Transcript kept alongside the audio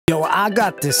Yo, I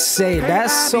got to say,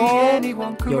 that song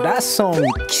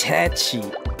catchy.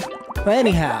 But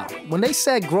anyhow, when they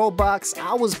said grow box,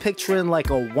 I was picturing like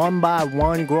a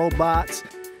 1x1 grow box.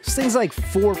 This thing's like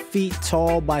 4 feet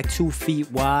tall by 2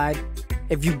 feet wide.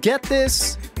 If you get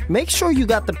this, make sure you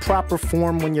got the proper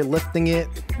form when you're lifting it.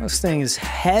 This thing is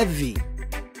heavy.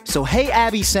 So Hey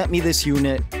Abby sent me this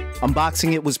unit.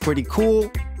 Unboxing it was pretty cool.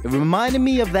 It reminded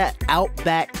me of that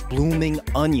Outback blooming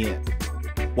onion.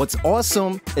 What's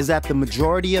awesome is that the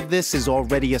majority of this is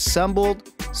already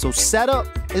assembled, so setup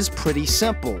is pretty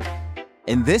simple.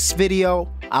 In this video,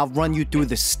 I'll run you through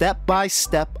the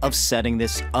step-by-step of setting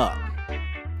this up.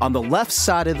 On the left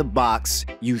side of the box,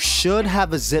 you should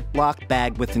have a ziplock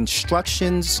bag with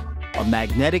instructions, a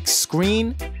magnetic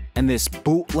screen, and this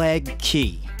bootleg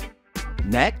key.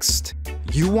 Next,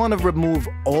 you want to remove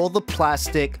all the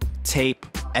plastic, tape,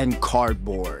 and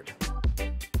cardboard.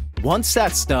 Once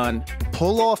that's done,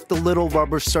 pull off the little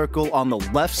rubber circle on the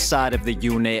left side of the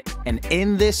unit, and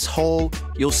in this hole,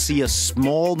 you'll see a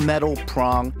small metal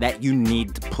prong that you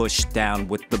need to push down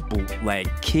with the bootleg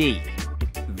key.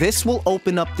 This will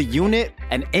open up the unit,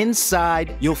 and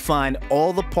inside, you'll find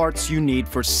all the parts you need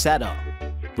for setup.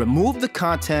 Remove the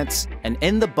contents, and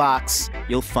in the box,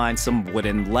 you'll find some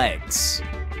wooden legs.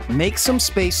 Make some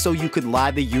space so you could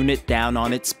lie the unit down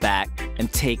on its back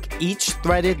and take each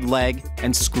threaded leg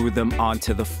and screw them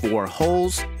onto the 4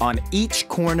 holes on each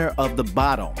corner of the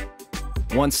bottom.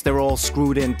 Once they're all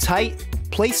screwed in tight,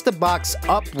 place the box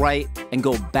upright and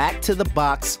go back to the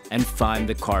box and find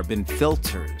the carbon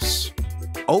filters.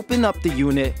 Open up the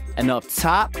unit, and up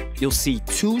top, you'll see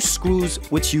 2 screws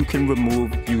which you can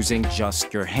remove using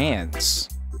just your hands.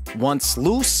 Once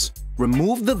loose,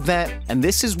 remove the vent, and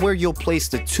this is where you'll place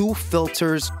the 2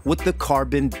 filters with the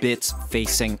carbon bits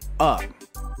facing up.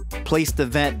 Place the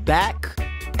vent back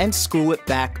and screw it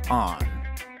back on.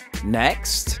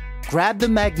 Next, grab the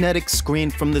magnetic screen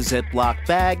from the Ziploc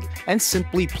bag and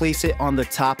simply place it on the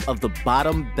top of the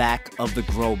bottom back of the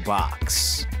grow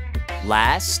box.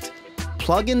 Last,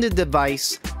 plug in the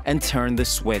device and turn the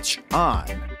switch on.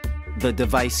 The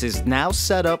device is now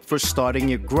set up for starting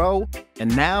your grow,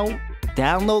 and now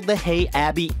download the Hey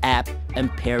Abby app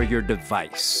and pair your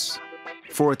device.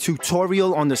 For a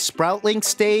tutorial on the sprouting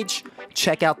stage,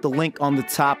 check out the link on the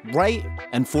top right,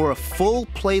 and for a full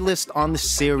playlist on the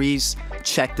series,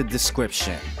 check the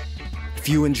description. If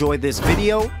you enjoyed this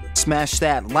video, smash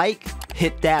that like,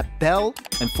 hit that bell,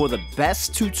 and for the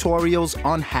best tutorials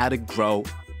on how to grow,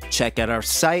 check out our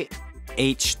site,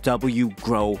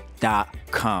 hwgrow.com.